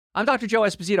I'm Dr. Joe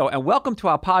Esposito, and welcome to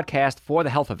our podcast, For the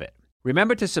Health of It.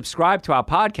 Remember to subscribe to our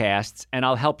podcasts, and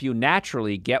I'll help you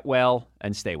naturally get well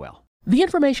and stay well. The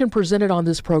information presented on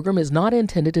this program is not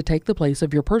intended to take the place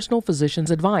of your personal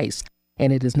physician's advice,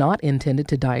 and it is not intended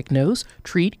to diagnose,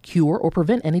 treat, cure, or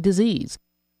prevent any disease.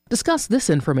 Discuss this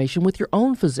information with your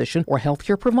own physician or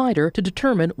healthcare provider to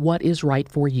determine what is right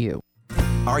for you.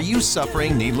 Are you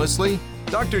suffering needlessly?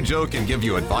 Dr. Joe can give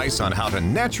you advice on how to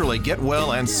naturally get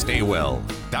well and stay well.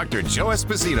 Dr. Joe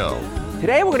Esposito.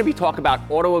 Today we're going to be talking about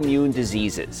autoimmune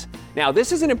diseases. Now,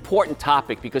 this is an important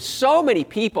topic because so many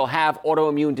people have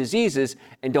autoimmune diseases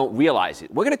and don't realize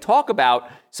it. We're going to talk about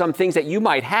some things that you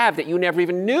might have that you never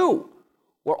even knew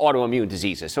were autoimmune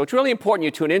diseases. So it's really important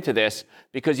you tune into this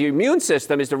because your immune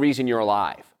system is the reason you're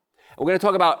alive. We're going to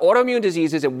talk about autoimmune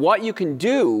diseases and what you can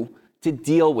do to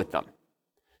deal with them.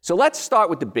 So let's start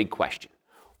with the big question.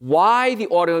 Why the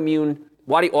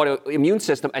autoimmune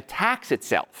system attacks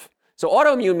itself. So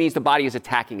autoimmune means the body is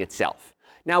attacking itself.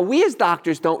 Now, we as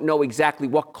doctors don't know exactly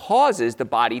what causes the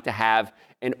body to have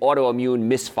an autoimmune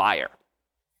misfire.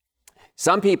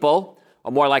 Some people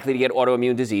are more likely to get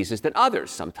autoimmune diseases than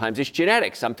others. Sometimes it's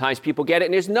genetic. Sometimes people get it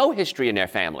and there's no history in their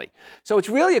family. So it's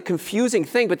really a confusing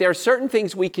thing, but there are certain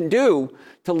things we can do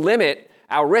to limit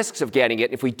our risks of getting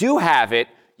it. If we do have it,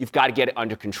 you've got to get it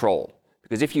under control.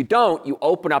 Because if you don't, you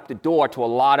open up the door to a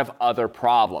lot of other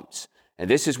problems. And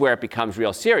this is where it becomes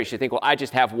real serious. You think, well, I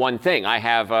just have one thing. I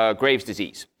have Graves'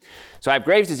 disease. So I have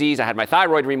Graves' disease, I had my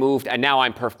thyroid removed, and now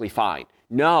I'm perfectly fine.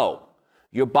 No,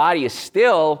 your body is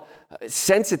still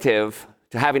sensitive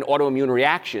to having autoimmune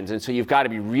reactions, and so you've got to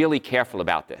be really careful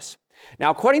about this.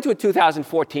 Now, according to a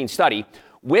 2014 study,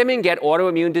 women get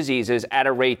autoimmune diseases at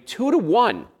a rate 2 to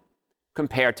 1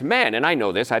 compared to men. And I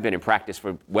know this. I've been in practice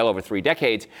for well over 3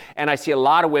 decades, and I see a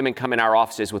lot of women come in our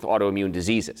offices with autoimmune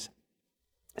diseases.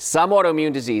 Some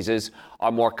autoimmune diseases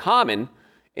are more common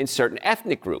in certain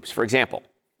ethnic groups. For example,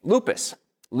 lupus.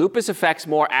 Lupus affects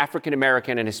more African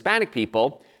American and Hispanic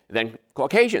people than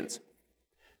Caucasians.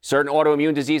 Certain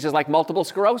autoimmune diseases like multiple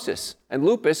sclerosis and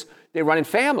lupus, they run in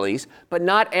families, but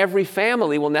not every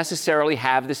family will necessarily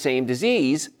have the same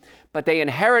disease, but they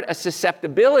inherit a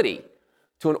susceptibility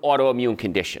to an autoimmune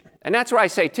condition. And that's where I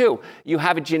say, too, you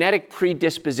have a genetic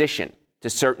predisposition to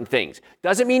certain things.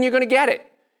 Doesn't mean you're going to get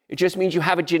it. It just means you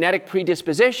have a genetic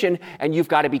predisposition, and you've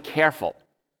got to be careful.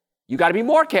 You've got to be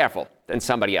more careful than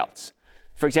somebody else.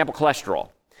 For example, cholesterol.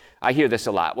 I hear this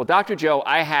a lot. Well, Dr. Joe,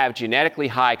 I have genetically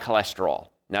high cholesterol.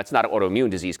 Now, it's not an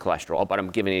autoimmune disease cholesterol, but I'm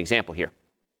giving an example here.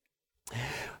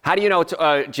 How do you know it's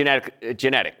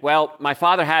genetic? Well, my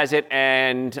father has it,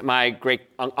 and my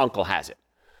great-uncle has it.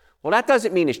 Well, that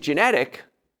doesn't mean it's genetic.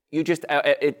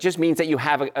 It just means that you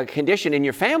have a condition in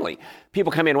your family.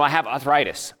 People come in, well, I have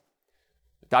arthritis.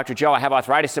 Dr. Joe, I have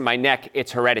arthritis in my neck.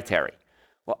 It's hereditary.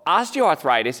 Well,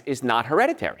 osteoarthritis is not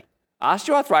hereditary.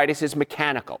 Osteoarthritis is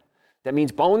mechanical. That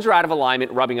means bones are out of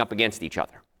alignment, rubbing up against each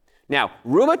other. Now,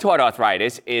 rheumatoid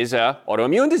arthritis is an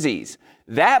autoimmune disease.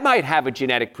 That might have a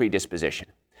genetic predisposition.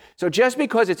 So just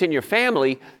because it's in your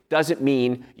family doesn't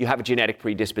mean you have a genetic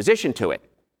predisposition to it.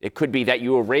 It could be that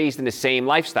you were raised in the same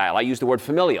lifestyle. I use the word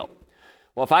familial.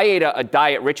 Well, if I ate a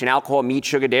diet rich in alcohol, meat,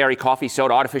 sugar, dairy, coffee,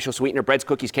 soda, artificial sweetener, breads,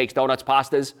 cookies, cakes, donuts,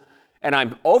 pastas, and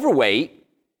I'm overweight,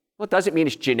 well, it doesn't mean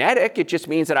it's genetic. It just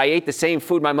means that I ate the same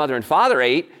food my mother and father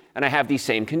ate, and I have these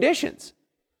same conditions.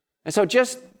 And so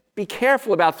just be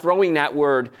careful about throwing that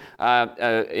word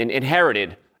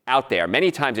inherited out there.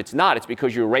 Many times it's not. It's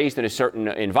because you were raised in a certain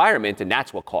environment, and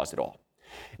that's what caused it all.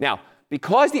 Now,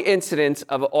 because the incidence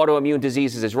of autoimmune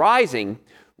diseases is rising,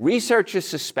 researchers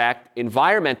suspect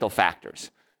environmental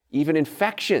factors, even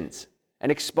infections and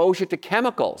exposure to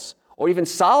chemicals or even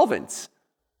solvents.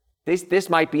 This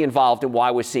might be involved in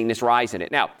why we're seeing this rise in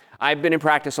it. Now, I've been in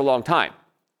practice a long time.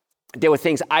 There were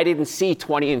things I didn't see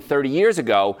 20 and 30 years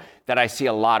ago that I see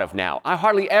a lot of now. I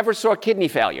hardly ever saw kidney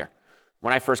failure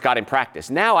when I first got in practice.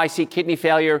 Now I see kidney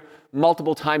failure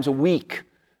multiple times a week.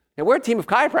 Now, we're a team of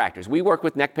chiropractors. We work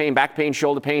with neck pain, back pain,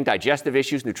 shoulder pain, digestive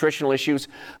issues, nutritional issues,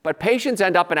 but patients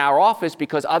end up in our office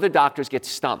because other doctors get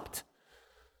stumped.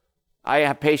 I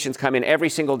have patients come in every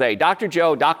single day. Dr.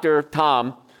 Joe, Dr.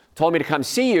 Tom told me to come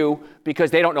see you because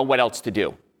they don't know what else to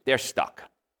do. They're stuck.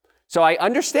 So I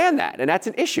understand that, and that's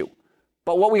an issue.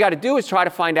 But what we got to do is try to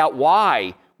find out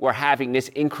why we're having this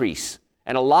increase.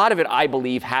 And a lot of it, I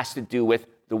believe, has to do with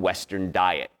the Western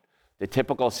diet. The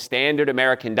typical standard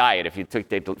American diet, if you took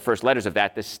the first letters of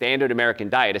that, the standard American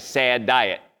diet, a SAD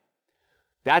diet.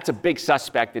 That's a big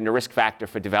suspect in the risk factor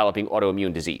for developing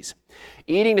autoimmune disease.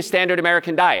 Eating the standard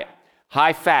American diet,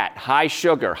 high fat, high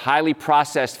sugar, highly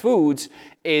processed foods,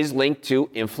 is linked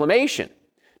to inflammation.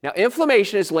 Now,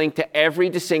 inflammation is linked to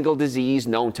every single disease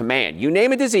known to man. You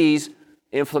name a disease,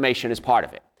 inflammation is part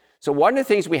of it. So one of the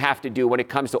things we have to do when it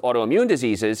comes to autoimmune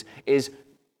diseases is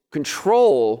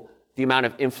control the amount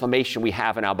of inflammation we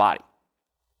have in our body.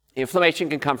 Inflammation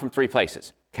can come from three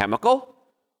places: chemical,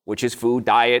 which is food,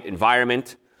 diet,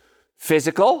 environment;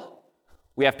 physical,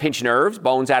 we have pinched nerves,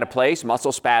 bones out of place,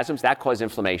 muscle spasms, that cause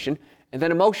inflammation; and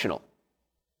then emotional.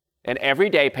 And every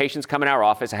day, patients come in our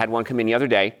office. I had one come in the other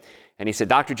day, and he said,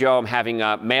 Dr. Joe, I'm having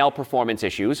male performance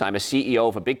issues. I'm a CEO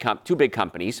of two big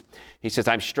companies. He says,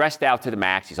 I'm stressed out to the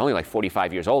max. He's only like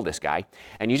 45 years old, this guy.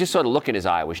 And you just sort of look in his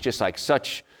eye. It was just like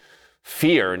such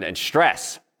fear and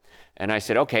stress. And I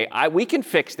said, okay, we can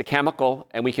fix the chemical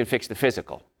and we can fix the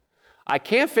physical. I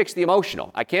can't fix the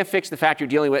emotional. I can't fix the fact you're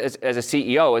dealing with as a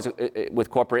CEO, with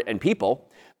corporate and people.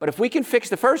 But if we can fix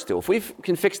the first two, if we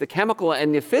can fix the chemical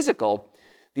and the physical,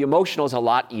 the emotional is a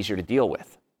lot easier to deal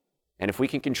with. And if we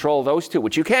can control those two,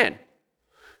 which you can,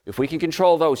 if we can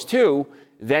control those two,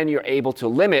 then you're able to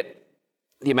limit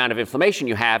the amount of inflammation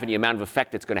you have and the amount of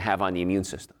effect it's going to have on the immune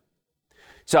system.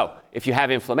 So if you have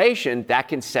inflammation, that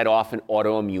can set off an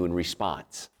autoimmune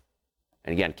response.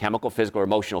 And again, chemical, physical, or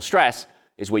emotional stress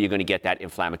is where you're going to get that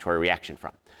inflammatory reaction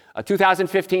from. A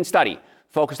 2015 study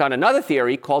focused on another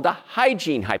theory called the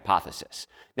hygiene hypothesis.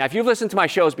 Now, if you've listened to my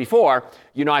shows before,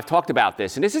 you know I've talked about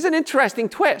this. And this is an interesting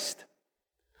twist,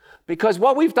 because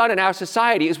what we've done in our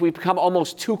society is we've become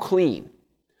almost too clean.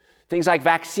 Things like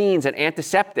vaccines and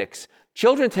antiseptics.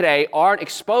 Children today aren't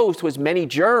exposed to as many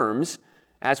germs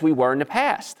as we were in the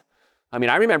past. I mean,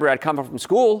 I remember I'd come home from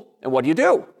school, and what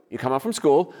do? You come home from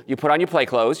school, you put on your play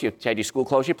clothes, you had your school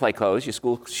clothes, your play clothes, your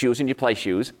school shoes and your play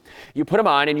shoes. You put them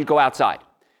on and you'd go outside,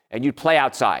 and you'd play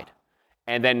outside.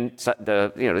 And then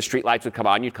the street lights would come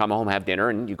on, you'd come home, have dinner,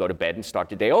 and you go to bed and start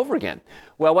the day over again.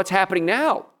 Well, what's happening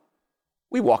now?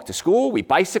 We walked to school, we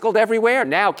bicycled everywhere.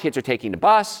 Now kids are taking the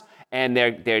bus, and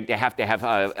they have to have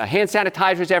hand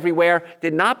sanitizers everywhere. They're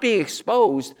not being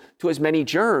exposed to as many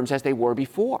germs as they were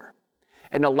before.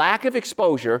 And the lack of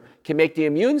exposure can make the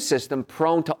immune system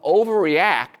prone to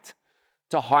overreact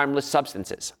to harmless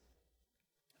substances.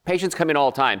 Patients come in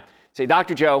all the time, say,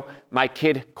 Dr. Joe, my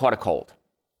kid caught a cold.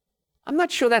 I'm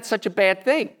not sure that's such a bad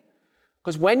thing,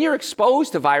 because when you're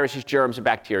exposed to viruses, germs, and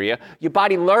bacteria, your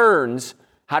body learns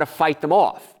how to fight them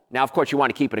off. Now, of course, you want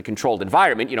to keep it in a controlled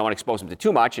environment. You don't want to expose them to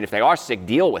too much, and if they are sick,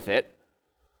 deal with it.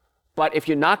 But if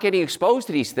you're not getting exposed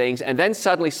to these things, and then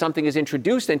suddenly something is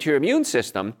introduced into your immune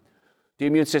system, the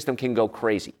immune system can go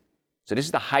crazy. So this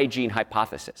is the hygiene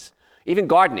hypothesis. Even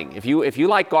gardening. If you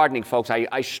like gardening, folks,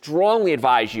 I strongly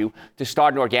advise you to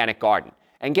start an organic garden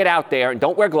and get out there and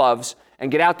don't wear gloves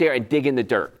and get out there and dig in the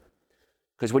dirt.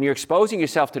 Because when you're exposing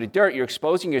yourself to the dirt, you're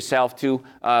exposing yourself to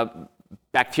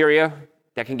bacteria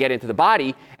that can get into the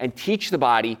body and teach the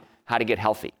body how to get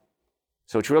healthy.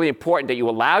 So it's really important that you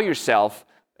allow yourself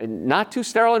a not too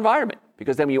sterile environment,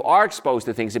 because then when you are exposed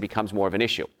to things, it becomes more of an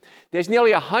issue. There's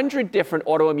nearly 100 different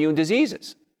autoimmune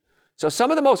diseases. So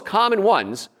some of the most common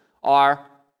ones are,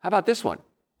 how about this one?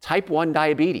 Type 1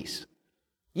 diabetes.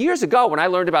 Years ago, when I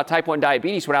learned about type 1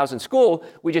 diabetes when I was in school,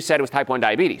 we just said it was type 1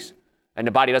 diabetes, and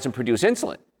the body doesn't produce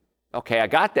insulin. Okay, I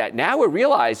got that. Now we're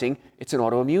realizing it's an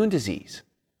autoimmune disease.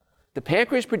 The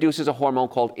pancreas produces a hormone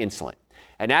called insulin,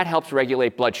 and that helps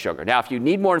regulate blood sugar. Now, if you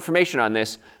need more information on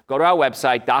this, go to our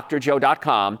website,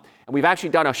 drjoe.com, and we've actually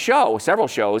done several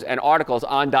shows and articles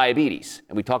on diabetes,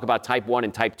 and we talk about type 1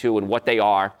 and type 2 and what they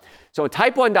are. So in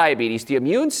type 1 diabetes, the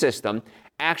immune system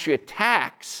actually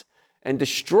attacks and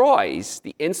destroys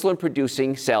the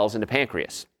insulin-producing cells in the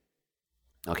pancreas.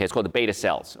 Okay, it's called the beta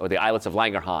cells, or the islets of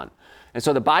Langerhans. And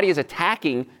so the body is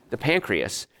attacking the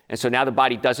pancreas, and so now the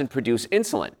body doesn't produce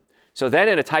insulin. So then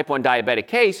in a type 1 diabetic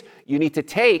case, you need to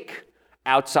take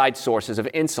outside sources of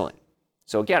insulin.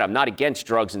 So again, I'm not against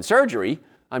drugs and surgery.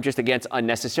 I'm just against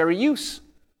unnecessary use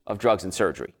of drugs and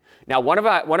surgery. Now, one of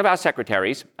our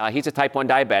secretaries, he's a type 1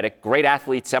 diabetic, great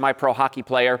athlete, semi-pro hockey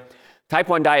player, type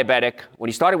 1 diabetic. When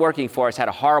he started working for us, had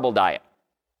a horrible diet.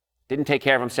 Didn't take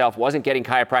care of himself, wasn't getting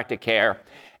chiropractic care,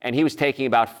 and he was taking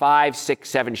about 5, 6,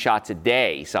 7 shots a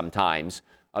day sometimes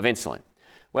of insulin.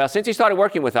 Well, since he started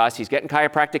working with us, he's getting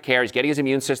chiropractic care, he's getting his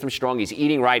immune system strong, he's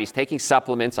eating right, he's taking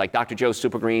supplements like Dr. Joe's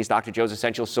Super Greens, Dr. Joe's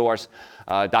Essential Source,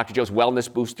 Dr. Joe's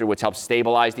Wellness Booster, which helps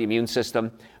stabilize the immune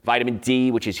system, vitamin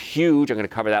D, which is huge, I'm going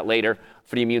to cover that later,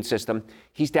 for the immune system.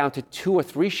 He's down to 2 or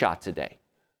 3 shots a day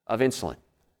of insulin.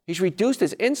 He's reduced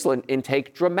his insulin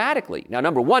intake dramatically. Now,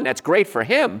 number one, that's great for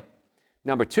him.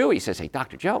 Number two, he says, hey,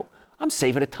 Dr. Joe, I'm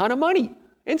saving a ton of money.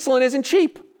 Insulin isn't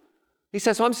cheap. He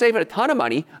says, so I'm saving a ton of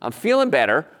money. I'm feeling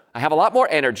better. I have a lot more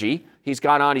energy. He's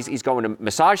going to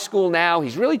massage school now.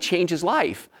 He's really changed his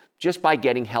life just by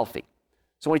getting healthy.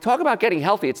 So when we talk about getting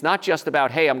healthy, it's not just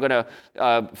about, hey, I'm going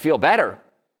to feel better.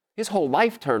 His whole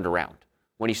life turned around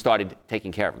when he started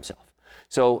taking care of himself.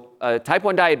 So type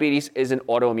 1 diabetes is an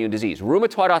autoimmune disease.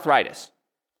 Rheumatoid arthritis,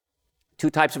 2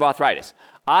 types of arthritis.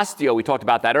 Osteo, we talked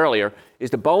about that earlier,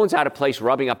 is the bones out of place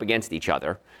rubbing up against each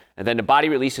other. And then the body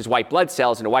releases white blood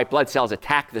cells, and the white blood cells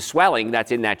attack the swelling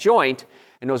that's in that joint.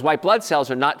 And those white blood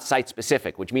cells are not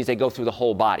site-specific, which means they go through the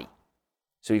whole body.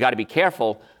 So you got to be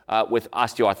careful with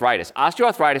osteoarthritis.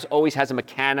 Osteoarthritis always has a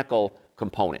mechanical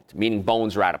component, meaning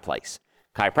bones are out of place.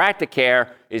 Chiropractic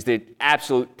care is the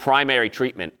absolute primary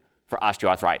treatment for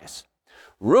osteoarthritis.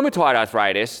 Rheumatoid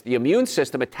arthritis, the immune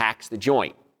system attacks the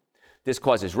joint. This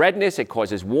causes redness, it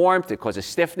causes warmth, it causes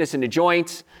stiffness in the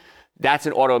joints. That's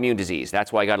an autoimmune disease.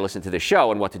 That's why you got to listen to this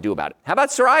show and what to do about it. How about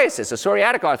psoriasis, or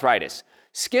psoriatic arthritis?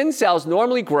 Skin cells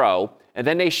normally grow and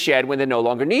then they shed when they're no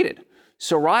longer needed.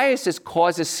 Psoriasis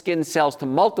causes skin cells to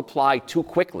multiply too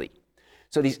quickly.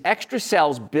 So these extra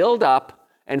cells build up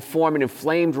and form an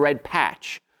inflamed red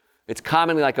patch. It's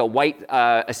commonly like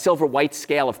a silver white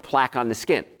scale of plaque on the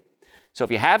skin. So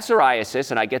if you have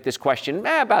psoriasis, and I get this question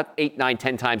about 8, 9,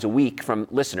 10 times a week from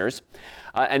listeners,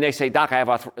 and they say, Doc, I have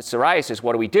psoriasis,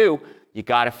 what do? You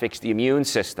got to fix the immune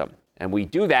system. And we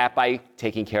do that by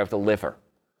taking care of the liver.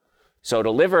 So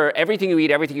the liver, everything you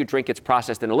eat, everything you drink gets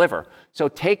processed in the liver. So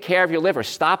take care of your liver.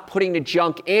 Stop putting the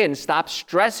junk in. Stop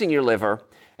stressing your liver.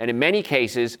 And in many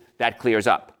cases, that clears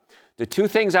up. The 2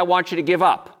 things I want you to give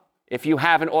up if you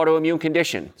have an autoimmune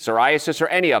condition, psoriasis or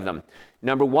any of them.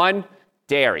 Number 1,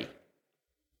 dairy.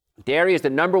 Dairy is the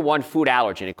number 1 food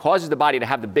allergen. It causes the body to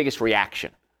have the biggest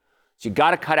reaction. So you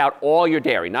got to cut out all your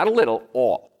dairy, not a little,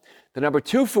 all. The number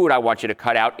 2 food I want you to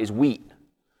cut out is wheat.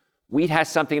 Wheat has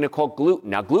something called gluten.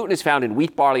 Now, gluten is found in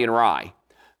wheat, barley, and rye.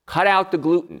 Cut out the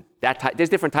gluten. There's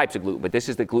different types of gluten, but this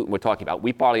is the gluten we're talking about,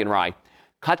 wheat, barley, and rye.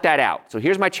 Cut that out. So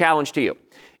here's my challenge to you.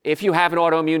 If you have an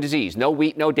autoimmune disease, no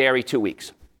wheat, no dairy, 2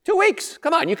 weeks. 2 weeks.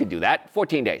 Come on, you can do that.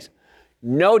 14 days.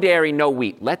 No dairy, no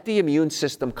wheat. Let the immune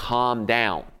system calm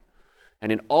down.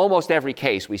 And in almost every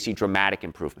case, we see dramatic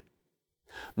improvement.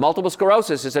 Multiple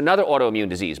sclerosis is another autoimmune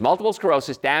disease. Multiple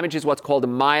sclerosis damages what's called a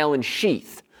myelin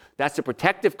sheath. That's the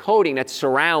protective coating that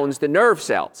surrounds the nerve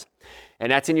cells.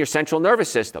 And that's in your central nervous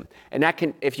system. And that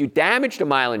can, if you damage the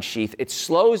myelin sheath, it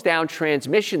slows down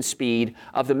transmission speed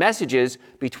of the messages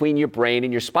between your brain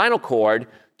and your spinal cord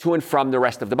to and from the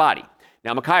rest of the body.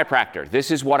 Now, I'm a chiropractor.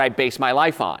 This is what I base my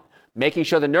life on, making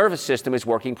sure the nervous system is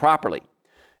working properly.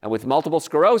 And with multiple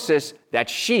sclerosis, that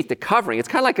sheath, the covering, it's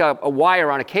kind of like a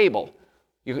wire on a cable.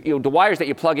 The wires that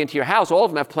you plug into your house, all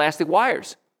of them have plastic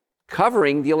wires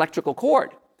covering the electrical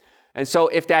cord. And so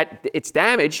if it's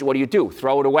damaged, what do?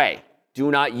 Throw it away. Do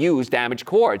not use damaged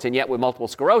cords. And yet with multiple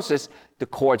sclerosis, the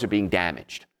cords are being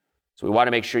damaged. So we want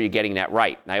to make sure you're getting that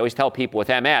right. And I always tell people with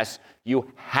MS,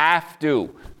 you have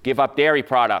to give up dairy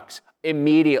products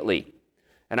immediately.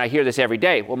 And I hear this every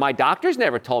day. Well, my doctors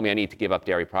never told me I need to give up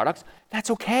dairy products. That's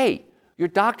okay. Your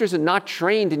doctors are not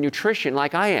trained in nutrition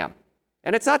like I am.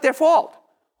 And it's not their fault.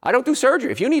 I don't do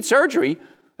surgery. If you need surgery,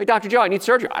 hey, Dr. Joe, I need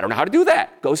surgery. I don't know how to do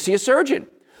that. Go see a surgeon.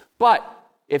 But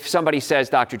if somebody says,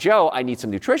 Dr. Joe, I need some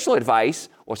nutritional advice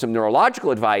or some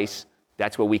neurological advice,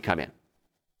 that's where we come in.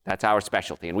 That's our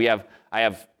specialty. And I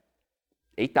have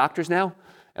 8 doctors now,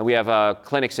 and we have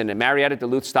clinics in Marietta,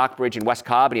 Duluth, Stockbridge, and West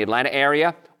Cobb in the Atlanta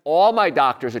area. All my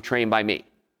doctors are trained by me.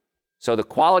 So the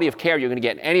quality of care you're going to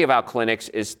get in any of our clinics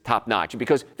is top-notch.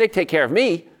 Because they take care of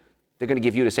me, they're going to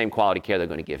give you the same quality care they're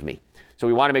going to give me. So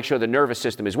we want to make sure the nervous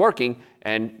system is working,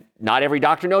 and not every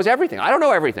doctor knows everything. I don't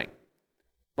know everything.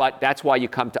 But that's why you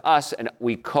come to us, and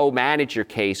we co-manage your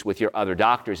case with your other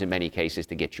doctors in many cases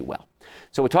to get you well.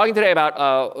 So we're talking today about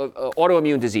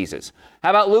autoimmune diseases. How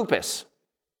about lupus?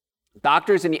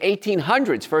 Doctors in the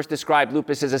 1800s first described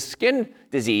lupus as a skin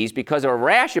disease because of a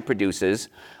rash it produces.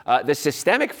 The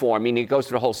systemic form, meaning it goes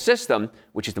through the whole system,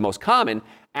 which is the most common,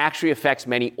 actually affects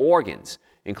many organs,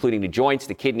 including the joints,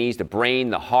 the kidneys, the brain,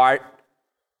 the heart.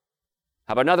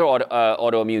 How about another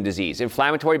autoimmune disease?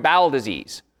 Inflammatory bowel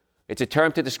disease. It's a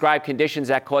term to describe conditions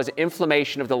that cause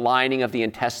inflammation of the lining of the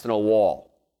intestinal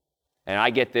wall. And I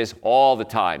get this all the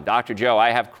time. Dr. Joe,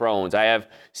 I have Crohn's, I have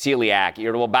celiac,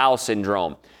 irritable bowel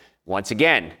syndrome. Once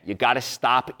again, you got to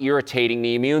stop irritating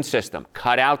the immune system.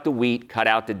 Cut out the wheat, cut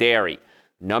out the dairy.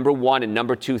 Number 1 and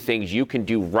number 2 things you can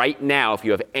do right now if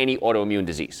you have any autoimmune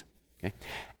disease. Okay?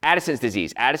 Addison's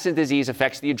disease. Addison's disease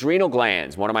affects the adrenal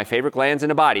glands, one of my favorite glands in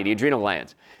the body, the adrenal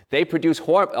glands. They produce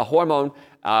a hormone,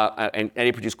 and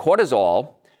they produce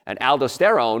cortisol and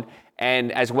aldosterone,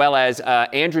 and as well as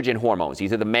androgen hormones.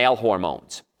 These are the male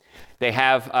hormones.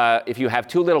 If you have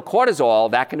too little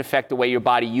cortisol, that can affect the way your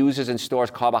body uses and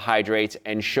stores carbohydrates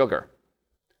and sugar.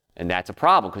 And that's a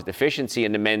problem because deficiency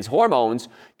in the men's hormones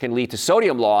can lead to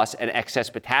sodium loss and excess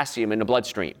potassium in the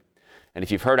bloodstream. And if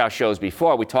you've heard our shows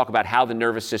before, we talk about how the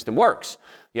nervous system works.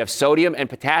 You have sodium and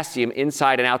potassium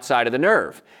inside and outside of the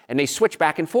nerve, and they switch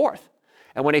back and forth.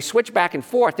 And when they switch back and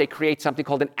forth, they create something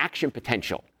called an action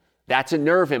potential. That's a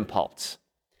nerve impulse.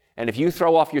 And if you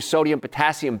throw off your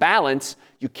sodium-potassium balance,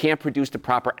 you can't produce the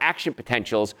proper action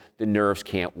potentials. The nerves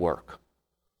can't work.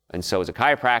 And so as a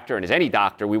chiropractor and as any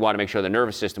doctor, we want to make sure the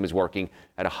nervous system is working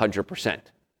at 100%.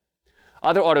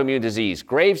 Other autoimmune disease,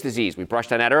 Graves' disease, we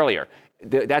brushed on that earlier.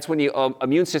 That's when the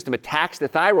immune system attacks the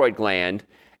thyroid gland,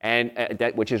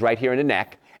 which is right here in the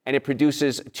neck, and it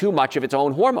produces too much of its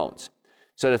own hormones.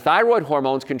 So the thyroid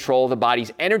hormones control the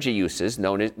body's energy usage,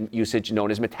 known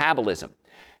as metabolism.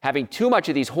 Having too much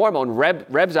of these hormones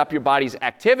revs up your body's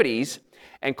activities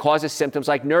and causes symptoms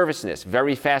like nervousness,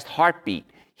 very fast heartbeat,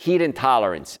 heat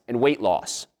intolerance, and weight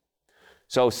loss.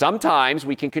 So sometimes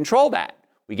we can control that.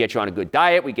 We get you on a good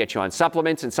diet, we get you on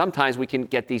supplements, and sometimes we can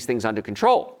get these things under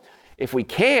control. If we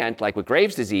can't, like with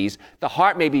Graves' disease, the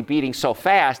heart may be beating so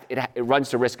fast, it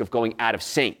runs the risk of going out of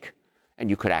sync, and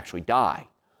you could actually die.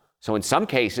 So in some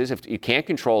cases, if you can't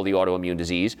control the autoimmune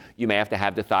disease, you may have to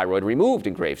have the thyroid removed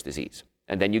in Graves' disease.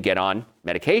 And then you get on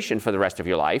medication for the rest of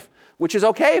your life, which is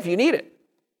okay if you need it.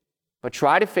 But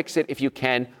try to fix it if you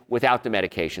can without the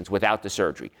medications, without the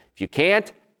surgery. If you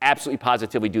can't, absolutely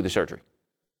positively do the surgery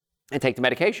and take the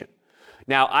medication.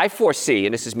 Now, I foresee,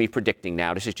 and this is me predicting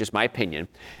now, this is just my opinion,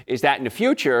 is that in the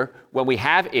future, when we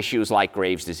have issues like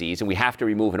Graves' disease and we have to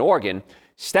remove an organ,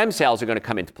 stem cells are going to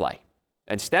come into play.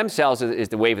 And stem cells is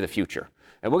the wave of the future.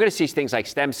 And we're going to see things like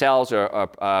stem cells or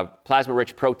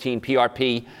plasma-rich protein,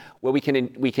 PRP, where we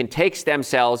can take stem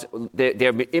cells,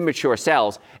 they're immature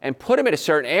cells, and put them in a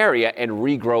certain area and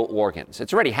regrow organs.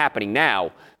 It's already happening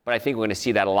now, but I think we're going to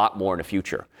see that a lot more in the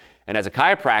future. And as a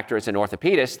chiropractor, as an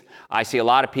orthopedist, I see a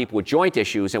lot of people with joint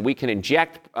issues, and we can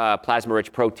inject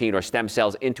plasma-rich protein or stem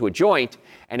cells into a joint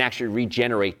and actually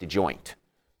regenerate the joint.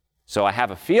 So I have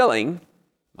a feeling,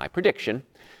 my prediction,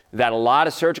 that a lot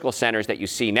of surgical centers that you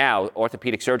see now,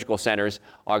 orthopedic surgical centers,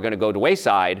 are going to go to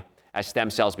wayside as stem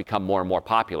cells become more and more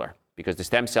popular, because the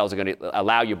stem cells are going to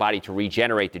allow your body to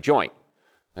regenerate the joint.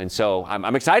 And so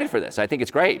I'm excited for this. I think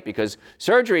it's great because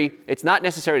surgery, it's not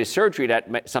necessarily the surgery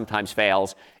that sometimes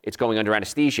fails. It's going under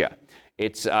anesthesia.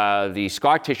 It's the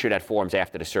scar tissue that forms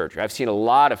after the surgery. I've seen a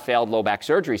lot of failed low back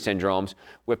surgery syndromes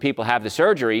where people have the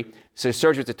surgery, so the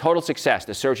surgery was a total success.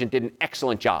 The surgeon did an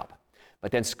excellent job,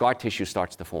 but then scar tissue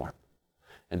starts to form.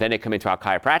 And then they come into our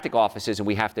chiropractic offices and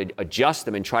we have to adjust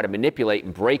them and try to manipulate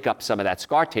and break up some of that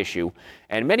scar tissue.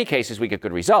 And in many cases, we get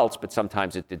good results, but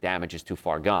sometimes the damage is too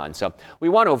far gone. So we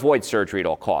want to avoid surgery at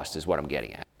all costs is what I'm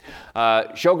getting at.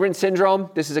 Sjogren's syndrome,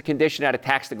 this is a condition that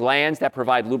attacks the glands that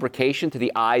provide lubrication to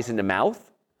the eyes and the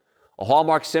mouth. A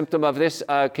hallmark symptom of this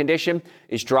condition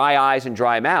is dry eyes and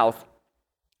dry mouth,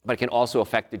 but it can also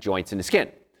affect the joints and the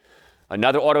skin.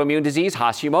 Another autoimmune disease,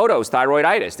 Hashimoto's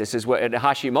thyroiditis. This is what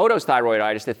Hashimoto's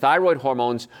thyroiditis, the thyroid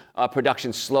hormones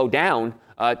production slow down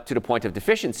to the point of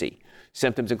deficiency.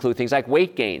 Symptoms include things like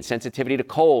weight gain, sensitivity to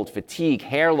cold, fatigue,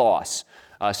 hair loss,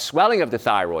 swelling of the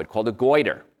thyroid called a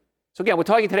goiter. So again, we're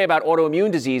talking today about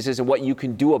autoimmune diseases and what you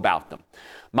can do about them.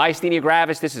 Myasthenia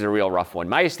gravis, this is a real rough one.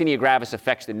 Myasthenia gravis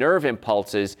affects the nerve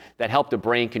impulses that help the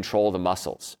brain control the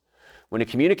muscles. When the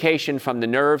communication from the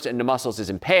nerves and the muscles is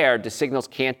impaired, the signals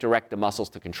can't direct the muscles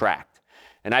to contract.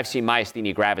 And I've seen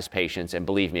myasthenia gravis patients, and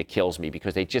believe me, it kills me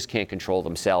because they just can't control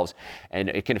themselves, and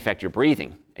it can affect your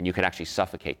breathing, and you can actually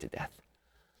suffocate to death.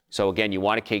 So again, you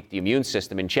want to keep the immune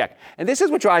system in check. And this is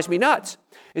what drives me nuts,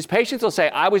 is patients will say,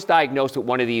 I was diagnosed with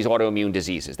one of these autoimmune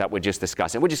diseases that we're just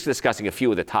discussing. We're just discussing a few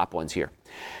of the top ones here.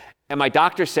 And my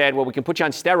doctor said, well, we can put you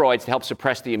on steroids to help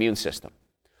suppress the immune system.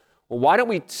 Well, why don't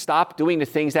we stop doing the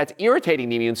things that's irritating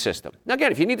the immune system? Now, again,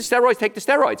 if you need the steroids, take the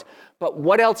steroids. But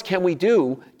what else can we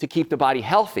do to keep the body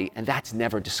healthy? And that's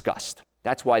never discussed.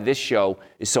 That's why this show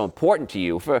is so important to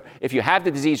you. If you have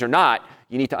the disease or not,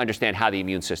 you need to understand how the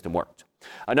immune system works.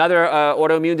 Another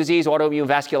autoimmune disease, autoimmune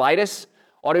vasculitis.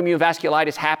 Autoimmune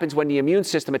vasculitis happens when the immune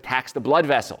system attacks the blood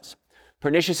vessels.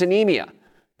 Pernicious anemia.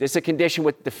 This is a condition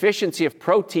with deficiency of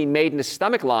protein made in the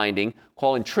stomach lining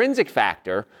called intrinsic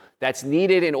factor that's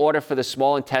needed in order for the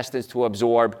small intestines to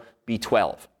absorb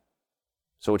B12.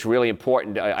 So it's really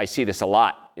important. I see this a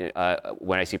lot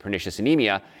when I see pernicious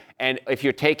anemia. And if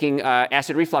you're taking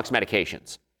acid reflux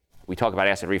medications, we talk about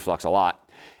acid reflux a lot.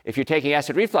 If you're taking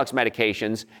acid reflux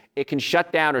medications, it can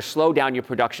shut down or slow down your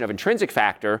production of intrinsic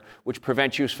factor, which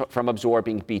prevents you from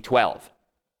absorbing B12.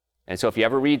 And so if you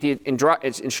ever read the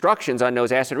instructions on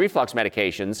those acid reflux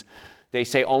medications, they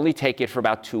say only take it for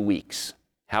about 2 weeks.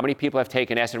 How many people have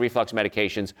taken acid reflux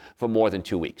medications for more than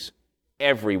 2 weeks?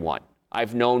 Everyone.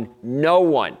 I've known no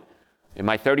one in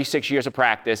my 36 years of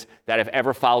practice that have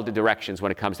ever followed the directions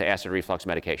when it comes to acid reflux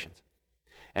medications.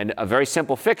 And a very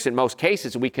simple fix in most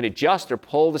cases, we can adjust or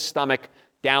pull the stomach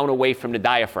down away from the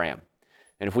diaphragm.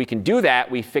 And if we can do that,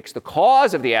 we fix the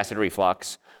cause of the acid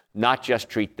reflux, not just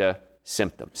treat the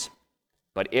symptoms.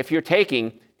 But if you're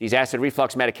taking these acid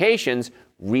reflux medications,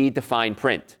 read the fine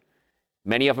print.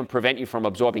 Many of them prevent you from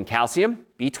absorbing calcium,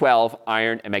 B12,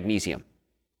 iron, and magnesium.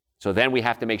 So then we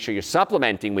have to make sure you're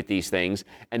supplementing with these things,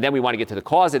 and then we want to get to the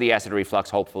cause of the acid reflux,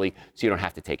 hopefully, so you don't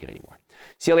have to take it anymore.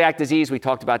 Celiac disease, we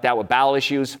talked about that with bowel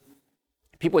issues.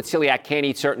 People with celiac can't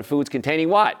eat certain foods containing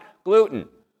what? Gluten.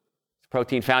 It's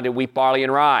protein found in wheat, barley,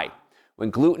 and rye. When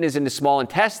gluten is in the small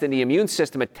intestine, the immune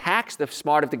system attacks the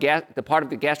part of the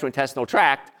gastrointestinal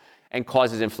tract and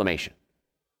causes inflammation.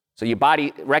 So your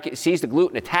body sees the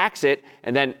gluten, attacks it,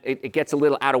 and then it gets a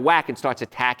little out of whack and starts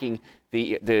attacking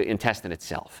the intestine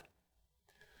itself.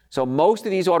 So most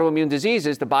of these autoimmune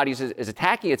diseases, the body is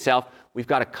attacking itself. We've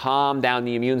got to calm down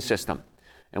the immune system.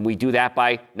 And we do that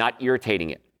by not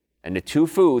irritating it. And the two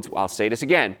foods, I'll say this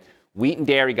again, wheat and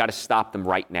dairy, got to stop them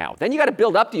right now. Then you got to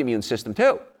build up the immune system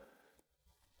too.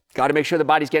 Got to make sure the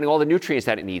body's getting all the nutrients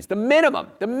that it needs. The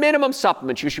minimum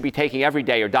supplements you should be taking every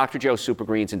day are Dr. Joe's Super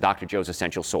Greens and Dr. Joe's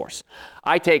Essential Source.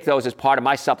 I take those as part of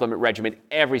my supplement regimen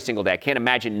every single day. I can't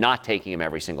imagine not taking them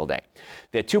every single day.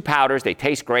 They're 2 powders. They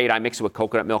taste great. I mix it with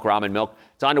coconut milk or almond milk.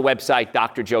 It's on the website,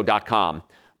 drjoe.com.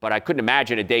 But I couldn't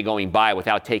imagine a day going by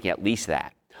without taking at least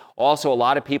that. Also, a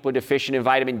lot of people are deficient in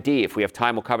vitamin D. If we have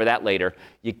time, we'll cover that later.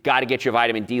 You got to get your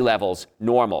vitamin D levels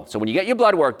normal. So when you get your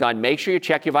blood work done, make sure you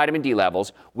check your vitamin D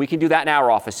levels. We can do that in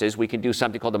our offices. We can do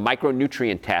something called a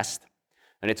micronutrient test.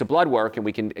 And it's a blood work, and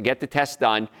we can get the test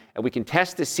done, and we can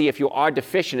test to see if you are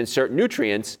deficient in certain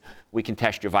nutrients. We can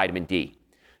test your vitamin D.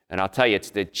 And I'll tell you, it's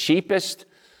the cheapest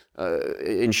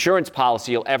insurance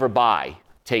policy you'll ever buy,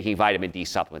 taking vitamin D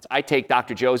supplements. I take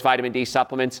Dr. Joe's vitamin D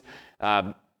supplements,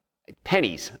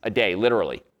 pennies a day,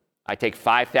 literally. I take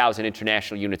 5,000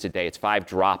 international units a day. It's 5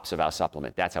 drops of our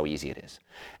supplement. That's how easy it is.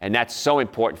 And that's so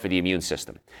important for the immune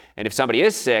system. And if somebody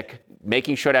is sick,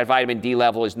 making sure that vitamin D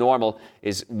level is normal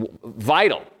is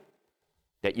vital,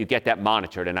 that you get that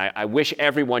monitored. And I wish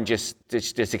everyone just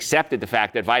accepted the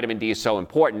fact that vitamin D is so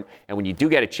important. And when you do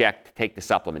get it checked, take the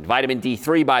supplement. Vitamin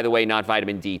D3, by the way, not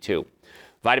vitamin D2.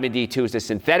 Vitamin D2 is the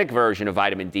synthetic version of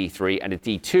vitamin D3, and the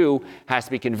D2 has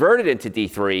to be converted into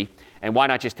D3. And why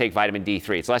not just take vitamin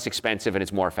D3? It's less expensive and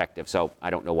it's more effective. So I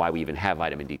don't know why we even have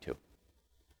vitamin D2.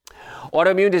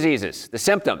 Autoimmune diseases, the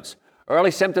symptoms.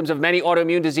 Early symptoms of many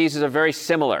autoimmune diseases are very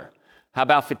similar. How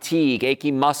about fatigue,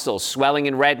 achy muscles, swelling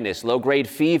and redness, low-grade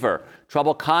fever,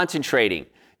 trouble concentrating,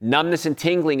 numbness and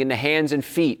tingling in the hands and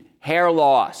feet, hair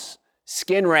loss,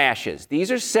 skin rashes?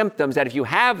 These are symptoms that if you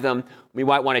have them, we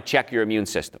might want to check your immune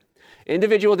system.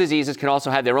 Individual diseases can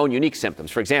also have their own unique symptoms.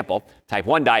 For example, type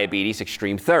 1 diabetes,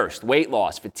 extreme thirst, weight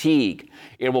loss, fatigue,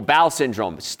 irritable bowel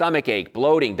syndrome, stomach ache,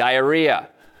 bloating, diarrhea.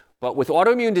 But with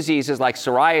autoimmune diseases like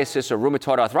psoriasis or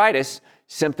rheumatoid arthritis,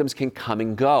 symptoms can come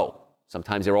and go.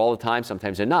 Sometimes they're all the time,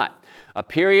 sometimes they're not. A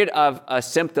period of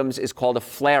symptoms is called a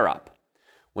flare-up.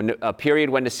 A period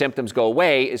when the symptoms go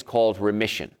away is called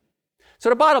remission. So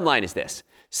the bottom line is this.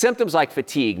 Symptoms like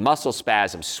fatigue, muscle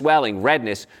spasms, swelling,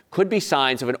 redness could be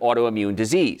signs of an autoimmune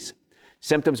disease.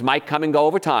 Symptoms might come and go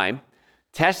over time.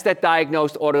 Tests that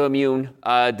diagnose autoimmune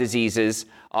diseases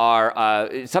are,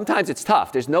 sometimes it's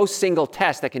tough. There's no single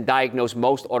test that can diagnose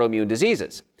most autoimmune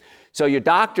diseases. So your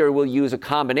doctor will use a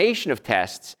combination of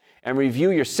tests and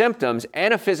review your symptoms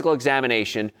and a physical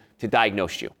examination to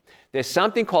diagnose you. There's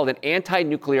something called an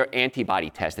anti-nuclear antibody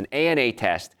test, an ANA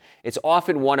test. It's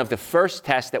often one of the first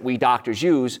tests that we doctors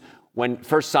use when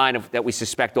first sign of that we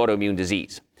suspect autoimmune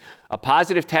disease. A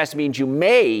positive test means you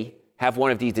may have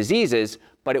one of these diseases,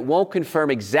 but it won't confirm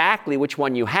exactly which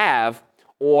one you have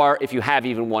or if you have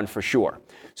even one for sure.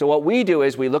 So what we do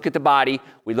is we look at the body,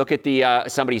 we look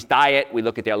at somebody's diet, we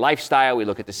look at their lifestyle, we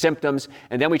look at the symptoms,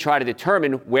 and then we try to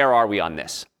determine where are we on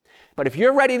this. But if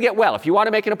you're ready to get well, if you want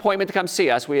to make an appointment to come see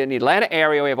us, we're in the Atlanta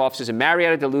area. We have offices in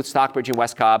Marietta, Duluth, Stockbridge, and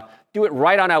West Cobb. Do it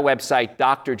right on our website,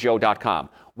 drjoe.com.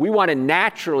 We want to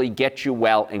naturally get you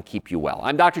well and keep you well.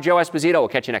 I'm Dr. Joe Esposito. We'll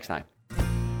catch you next time.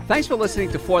 Thanks for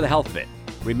listening to For the Health of It.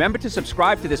 Remember to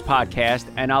subscribe to this podcast,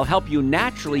 and I'll help you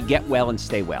naturally get well and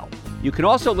stay well. You can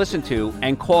also listen to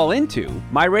and call into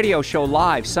my radio show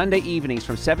live Sunday evenings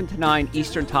from 7 to 9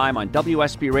 Eastern Time on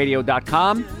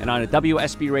WSBRadio.com and on a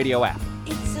WSB Radio app.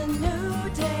 It's a new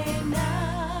day now.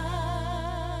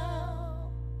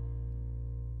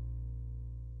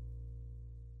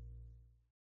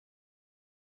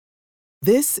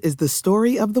 This is the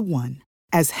story of the one.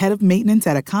 As head of maintenance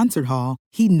at a concert hall,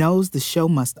 he knows the show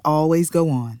must always go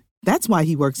on. That's why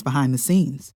he works behind the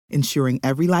scenes, ensuring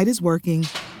every light is working,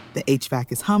 the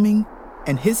HVAC is humming,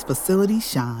 and his facility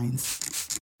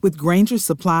shines. With Grainger's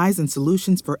supplies and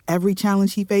solutions for every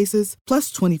challenge he faces,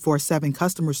 plus 24/7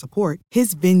 customer support,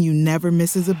 his venue never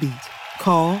misses a beat.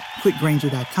 Call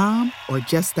quickgrainger.com or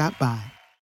just stop by.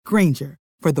 Grainger,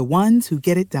 for the ones who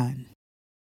get it done.